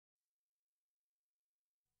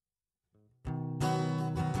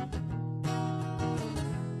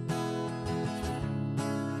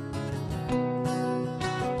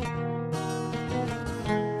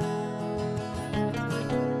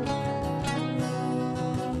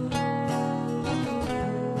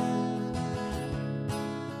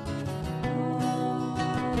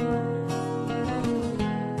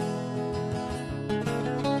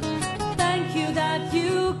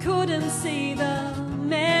see the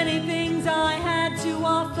many things I had to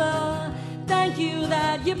offer. Thank you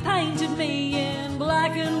that you painted me in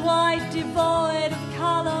black and white, devoid of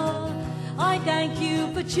color. I thank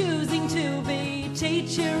you for choosing to be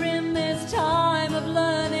teacher in this time of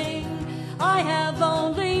learning. I have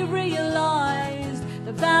only realized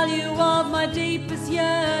the value of my deepest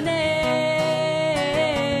yearning.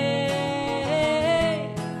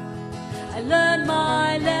 I learned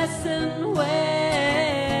my lesson well.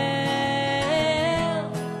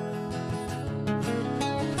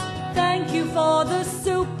 Thank you for the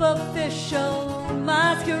superficial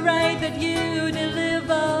masquerade that you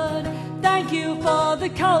delivered. Thank you for the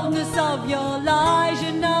coldness of your lies.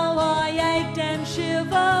 You know I ached and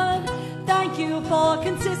shivered. Thank you for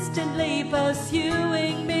consistently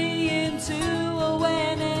pursuing me into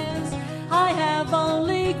awareness. I have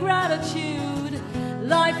only gratitude.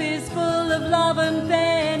 Life is full of love and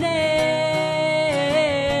fairness.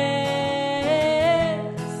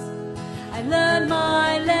 I learned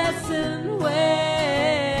my lesson well.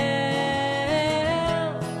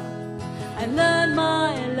 I learned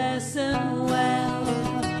my lesson well.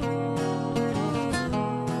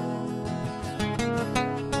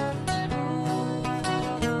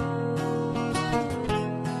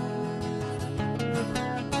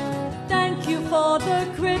 Thank you for the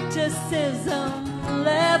criticism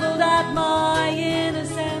leveled at my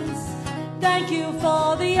innocence. Thank you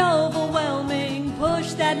for the overwhelming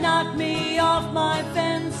push that knocked me off my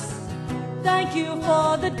fence. Thank you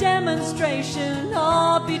for the demonstration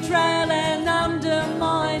of betrayal and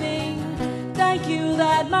undermining. Thank you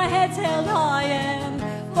that my head's held high and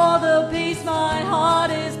for the peace my heart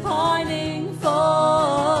is pining for.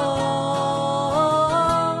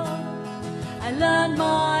 I learned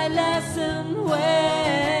my lesson well.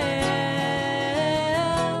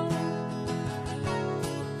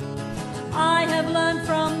 I have learned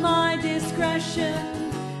from my discretion.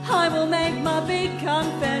 I will make my big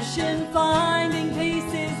confession. Finding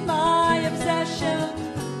peace is my obsession,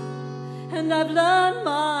 and I've learned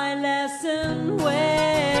my lesson well.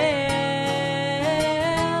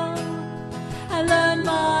 I learned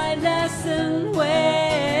my lesson well.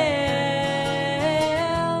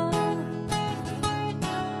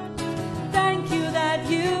 Thank you that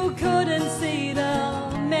you couldn't see the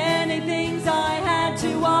many things I had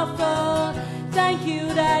to offer. Thank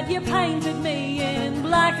you that you painted me in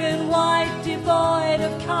black and white, devoid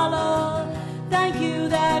of color. Thank you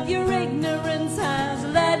that your ignorance has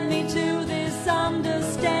led me to this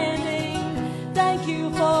understanding. Thank you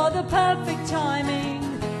for the perfect timing,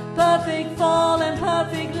 perfect fall and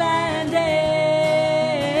perfect landing.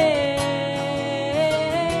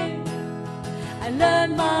 I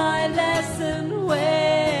learned my lesson well.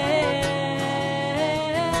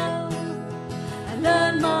 I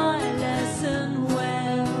learned my lesson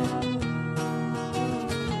well.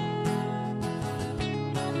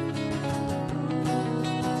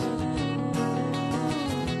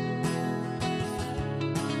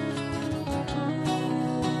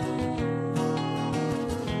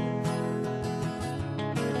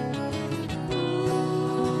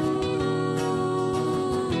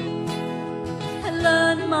 I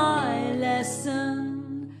learned my lesson